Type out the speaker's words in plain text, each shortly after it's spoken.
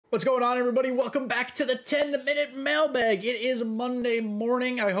What's going on, everybody? Welcome back to the 10-minute mailbag. It is Monday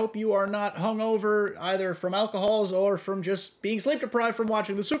morning. I hope you are not hungover either from alcohols or from just being sleep deprived from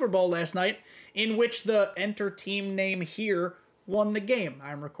watching the Super Bowl last night, in which the enter team name here won the game.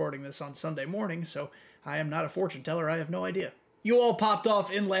 I'm recording this on Sunday morning, so I am not a fortune teller. I have no idea. You all popped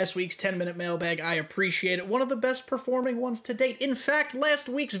off in last week's 10-minute mailbag. I appreciate it. One of the best performing ones to date. In fact, last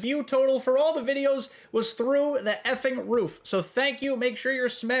week's view total for all the videos was through the effing roof. So thank you. Make sure you're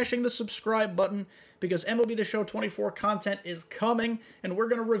smashing the subscribe button because MLB The Show 24 content is coming, and we're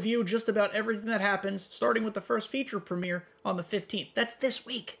going to review just about everything that happens, starting with the first feature premiere on the 15th. That's this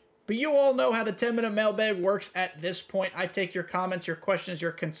week. But you all know how the 10-minute mailbag works at this point. I take your comments, your questions,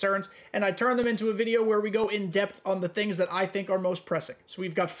 your concerns, and I turn them into a video where we go in depth on the things that I think are most pressing. So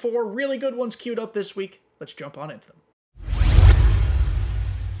we've got 4 really good ones queued up this week. Let's jump on into them.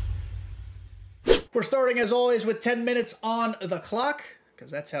 We're starting, as always, with 10 minutes on the clock,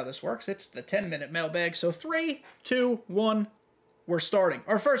 because that's how this works. It's the 10-minute mailbag. So 3, 2, 1... we're starting.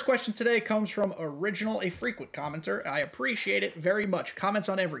 Our first question today comes from Original, a frequent commenter. I appreciate it very much. Comments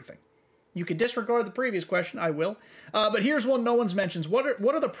on everything. You can disregard the previous question. I will. But here's one no one's mentions. What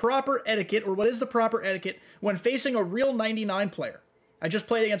are the proper etiquette, or what is the proper etiquette when facing a real 99 player? I just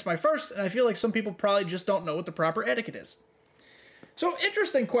played against my first, and I feel like some people probably just don't know what the proper etiquette is. So,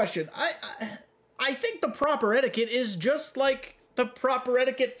 interesting question. I think the proper etiquette is just like the proper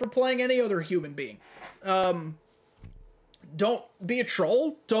etiquette for playing any other human being. Don't be a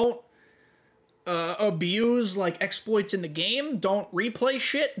troll. Don't abuse, like, exploits in the game. Don't replay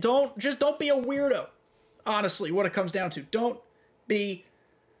shit. Don't be a weirdo. Honestly, what it comes down to. Don't be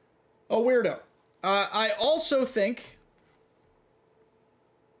a weirdo. I also think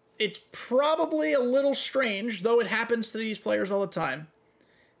it's probably a little strange, though it happens to these players all the time,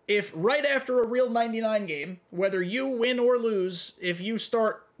 if right after a real 99 game, whether you win or lose, if you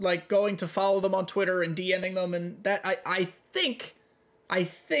start, like, going to follow them on Twitter and DMing them, and that, I think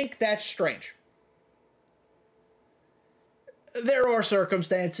that's strange. There are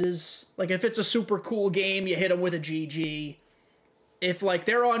circumstances, like if it's a super cool game, you hit them with a GG. If, like,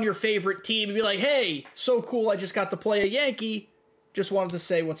 they're on your favorite team, you'd be like, hey, so cool, I just got to play a Yankee, just wanted to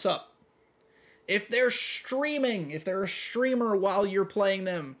say what's up. If they're streaming, if they're a streamer while you're playing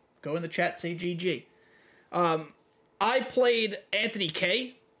them, go in the chat, say GG. I played Anthony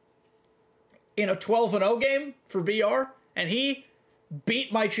K in a 12-0 game for BR, and he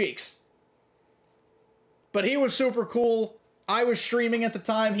beat my cheeks. But he was super cool. I was streaming at the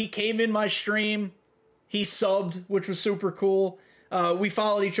time. He came in my stream. He subbed, which was super cool. We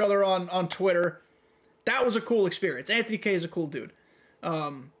followed each other on Twitter. That was a cool experience. Anthony K is a cool dude.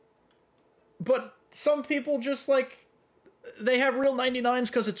 But some people just, like, they have real 99s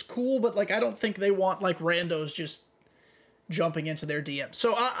because it's cool, but, like, I don't think they want, like, randos just jumping into their DM.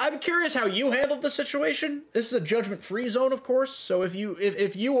 So I'm curious how you handled the situation. This is a judgment-free zone, of course, so if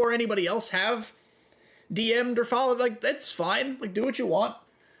you or anybody else have DM'd or followed, like, that's fine. Like, do what you want.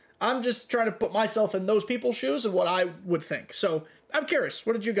 I'm just trying to put myself in those people's shoes and what I would think. So I'm curious.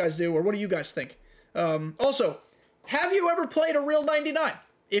 What did you guys do, or what do you guys think? Also, have you ever played a real 99?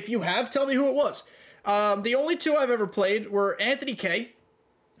 If you have, tell me who it was. The only 2 I've ever played were Anthony K,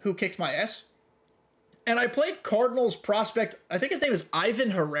 who kicked my ass, and I played Cardinals prospect, I think his name is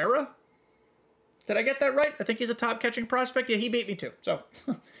Ivan Herrera. Did I get that right? I think he's a top catching prospect. Yeah, he beat me too. So,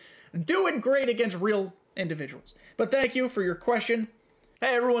 doing great against real individuals. But thank you for your question.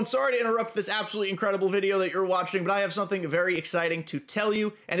 Hey everyone, sorry to interrupt this absolutely incredible video that you're watching, but I have something very exciting to tell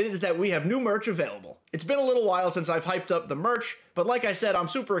you, and it is that we have new merch available. It's been a little while since I've hyped up the merch, but like I said, I'm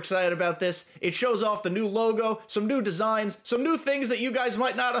super excited about this. It shows off the new logo, some new designs, some new things that you guys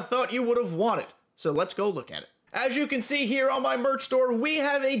might not have thought you would have wanted. So let's go look at it. As you can see here on my merch store, we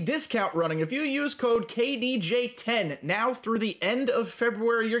have a discount running. If you use code KDJ10 now through the end of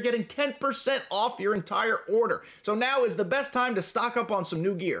February, you're getting 10% off your entire order. So now is the best time to stock up on some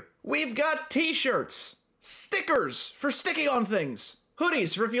new gear. We've got t-shirts, stickers for sticking on things,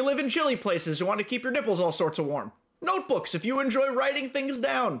 hoodies for if you live in chilly places and want to keep your nipples all sorts of warm, notebooks if you enjoy writing things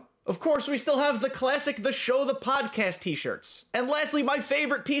down. Of course, we still have the classic The Show the Podcast t-shirts. And lastly, my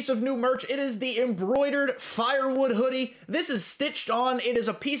favorite piece of new merch, it is the embroidered firewood hoodie. This is stitched on. It is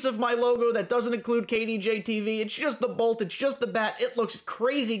a piece of my logo that doesn't include kdjTV. It's just the bolt, it's just the bat. It looks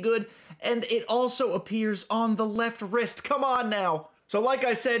crazy good, and it also appears on the left wrist. Come on now. So like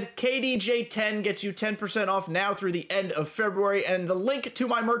I said, KDJ10 gets you 10% off now through the end of February, and the link to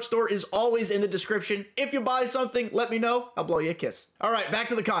my merch store is always in the description. If you buy something, let me know. I'll blow you a kiss. All right, back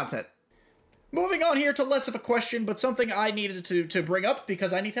to the content. Moving on here to less of a question, but something I needed to bring up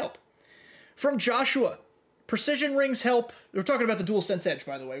because I need help. From Joshua. Precision rings help. We're talking about the DualSense Edge,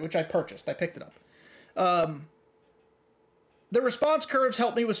 by the way, which I purchased. I picked it up. The response curves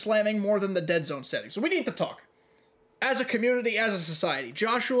help me with slamming more than the dead zone settings. So we need to talk. As a community, as a society.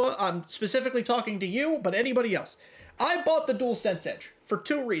 Joshua, I'm specifically talking to you, but anybody else. I bought the DualSense Edge for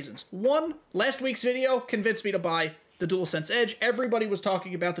 2 reasons. One, last week's video convinced me to buy the DualSense Edge. Everybody was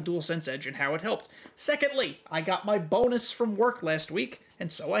talking about the DualSense Edge and how it helped. Secondly, I got my bonus from work last week,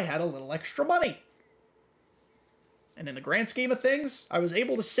 and so I had a little extra money. And in the grand scheme of things, I was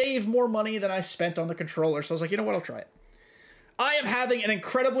able to save more money than I spent on the controller, so I was like, you know what, I'll try it. I am having an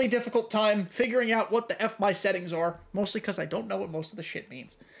incredibly difficult time figuring out what the F my settings are, mostly because I don't know what most of the shit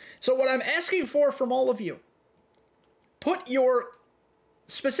means. So what I'm asking for from all of you, put your,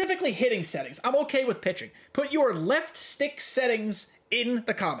 specifically hitting settings, I'm okay with pitching, put your left stick settings in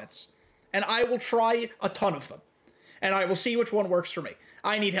the comments, and I will try a ton of them, and I will see which one works for me.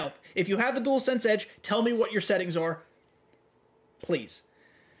 I need help. If you have the DualSense Edge, tell me what your settings are, please.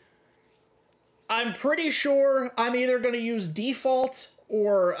 I'm pretty sure I'm either going to use default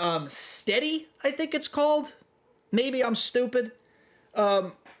or steady, I think it's called. Maybe I'm stupid.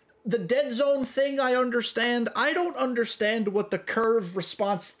 The dead zone thing I understand. I don't understand what the curve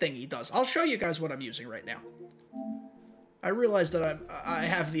response thingy does. I'll show you guys what I'm using right now. I realize that I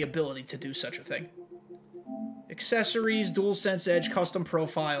have the ability to do such a thing. Accessories, DualSense Edge, custom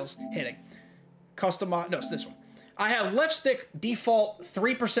profiles, hitting. Custom, no, it's this one. I have left stick default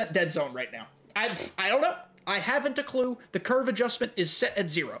 3% dead zone right now. I don't know. I haven't a clue. The curve adjustment is set at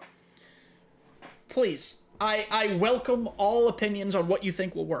 0. Please, I welcome all opinions on what you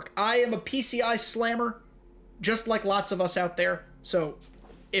think will work. I am a PCI slammer, just like lots of us out there. So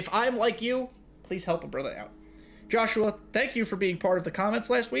if I'm like you, please help a brother out. Joshua, thank you for being part of the comments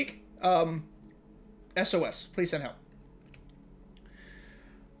last week. SOS, please send help.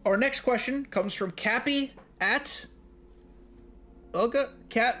 Our next question comes from Cappy at...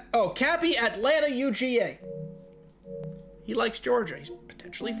 Cappy Atlanta UGA. He likes Georgia. He's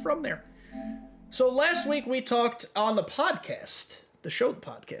potentially from there. So last week we talked on the podcast, the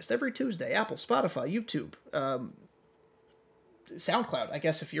podcast, every Tuesday, Apple, Spotify, YouTube, SoundCloud, I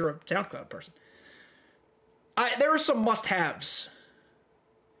guess if you're a SoundCloud person. There are some must-haves.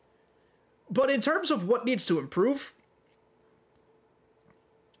 But in terms of what needs to improve,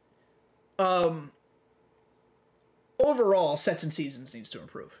 overall, Sets and Seasons needs to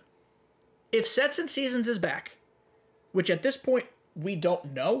improve. If Sets and Seasons is back, which at this point we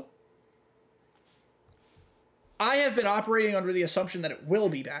don't know, I have been operating under the assumption that it will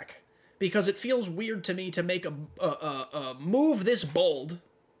be back, because it feels weird to me to make a move this bold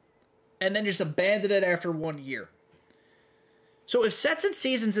and then just abandon it after 1 year. So if Sets and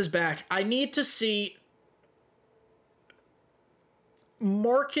Seasons is back, I need to see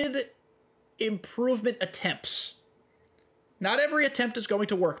marked improvement attempts. Not every attempt is going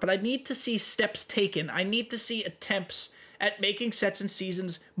to work, but I need to see steps taken. I need to see attempts at making Sets and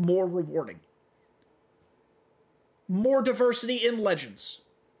Seasons more rewarding. More diversity in legends.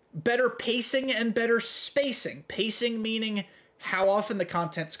 Better pacing and better spacing. Pacing meaning how often the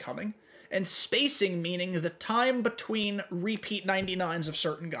content's coming, and spacing meaning the time between repeat 99s of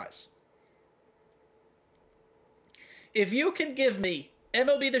certain guys. If you can give me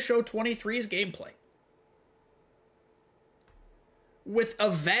MLB The Show 23's gameplay with a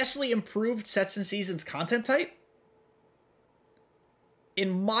vastly improved Sets and Seasons content type,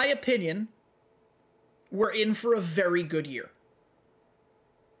 in my opinion, we're in for a very good year.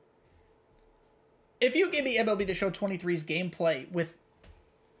 If you give me MLB The Show 23's gameplay with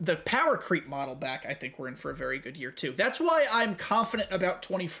the power creep model back, I think we're in for a very good year too. That's why I'm confident about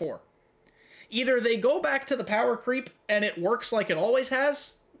 24. Either they go back to the power creep and it works like it always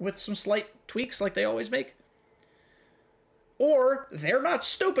has, with some slight tweaks like they always make, or they're not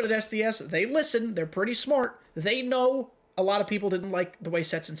stupid at SDS, they listen, they're pretty smart, they know a lot of people didn't like the way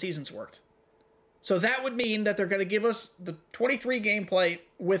Sets and Seasons worked. So that would mean that they're going to give us the 23 gameplay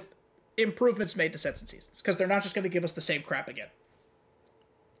with improvements made to Sets and Seasons, because they're not just going to give us the same crap again.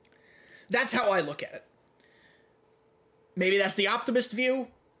 That's how I look at it. Maybe that's the optimist view.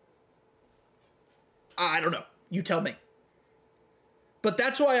 I don't know. You tell me. But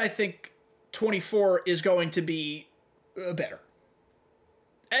that's why I think 24 is going to be better.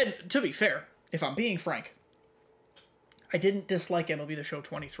 And to be fair, if I'm being frank, I didn't dislike MLB The Show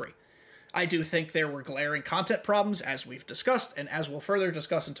 23. I do think there were glaring content problems, as we've discussed, and as we'll further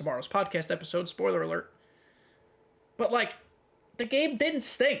discuss in tomorrow's podcast episode, spoiler alert. But, like, the game didn't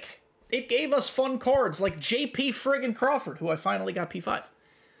stink. It gave us fun cards, like JP friggin' Crawford, who I finally got P5.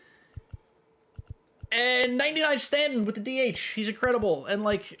 And 99 Stanton with the DH, he's incredible. And,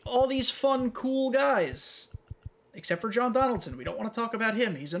 like, all these fun, cool guys. Except for John Donaldson. We don't want to talk about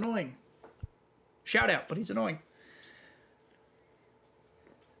him. He's annoying. Shout out, but he's annoying.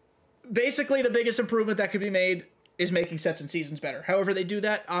 Basically, the biggest improvement that could be made is making sets and seasons better. However they do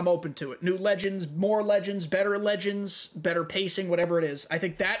that, I'm open to it. New legends, more legends, better pacing, whatever it is. I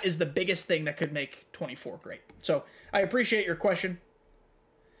think that is the biggest thing that could make 24 great. So I appreciate your question.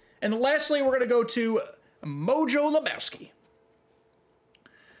 And lastly, we're going to go to Mojo Lebowski.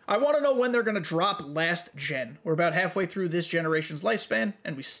 I want to know when they're going to drop last gen. We're about halfway through this generation's lifespan,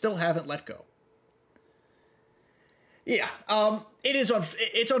 and we still haven't let go. Yeah,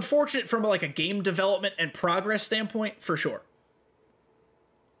 it's unfortunate from like a game development and progress standpoint, for sure.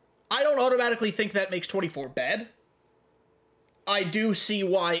 I don't automatically think that makes 24 bad. I do see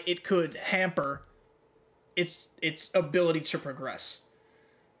why it could hamper its ability to progress.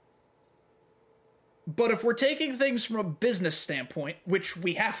 But if we're taking things from a business standpoint, which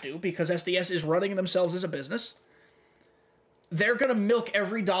we have to, because SDS is running themselves as a business, they're going to milk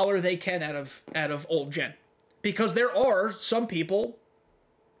every dollar they can out of old gen. Because there are some people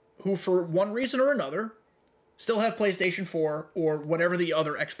who, for one reason or another, still have PlayStation 4 or whatever the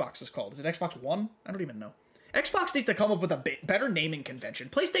other Xbox is called. Is it Xbox One? I don't even know. Xbox needs to come up with a better naming convention.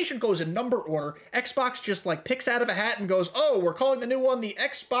 PlayStation goes in number order. Xbox just like picks out of a hat and goes, oh, we're calling the new one the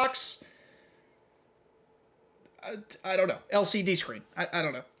Xbox... I don't know. LCD screen. I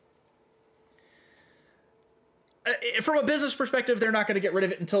don't know. From a business perspective, they're not going to get rid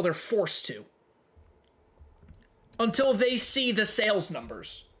of it until they're forced to. Until they see the sales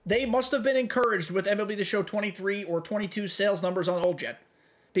numbers. They must have been encouraged with MLB The Show 23 or 22 sales numbers on old gen.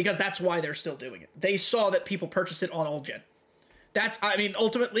 Because that's why they're still doing it. They saw that people purchase it on old gen.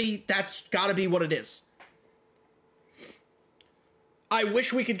 Ultimately, that's got to be what it is. I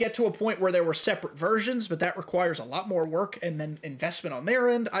wish we could get to a point where there were separate versions, but that requires a lot more work and then investment on their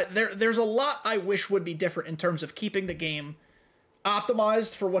end. There's a lot I wish would be different in terms of keeping the game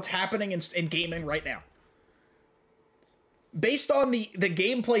optimized for what's happening in gaming right now. Based on the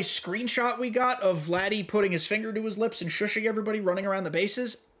gameplay screenshot we got of Vladdy putting his finger to his lips and shushing everybody running around the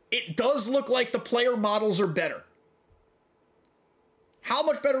bases, it does look like the player models are better. How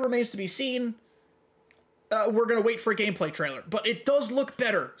much better remains to be seen. We're going to wait for a gameplay trailer. But it does look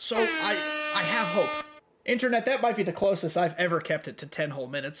better, so I have hope. Internet, that might be the closest I've ever kept it to 10 whole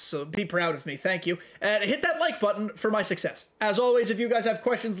minutes, so be proud of me, thank you. And hit that like button for my success. As always, if you guys have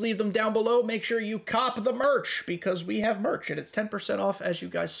questions, leave them down below. Make sure you cop the merch, because we have merch, and it's 10% off, as you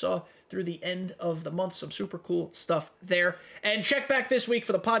guys saw, through the end of the month. Some super cool stuff there. And check back this week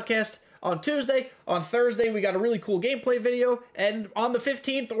for the podcast on Tuesday. On Thursday, we got a really cool gameplay video. And on the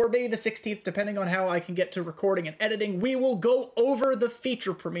 15th, or maybe the 16th, depending on how I can get to recording and editing, we will go over the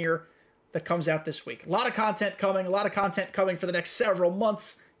feature premiere that comes out this week. A lot of content coming for the next several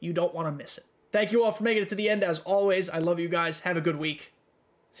months. You don't want to miss it. Thank you all for making it to the end. As always, I love you guys. Have a good week.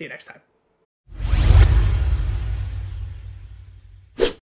 See you next time.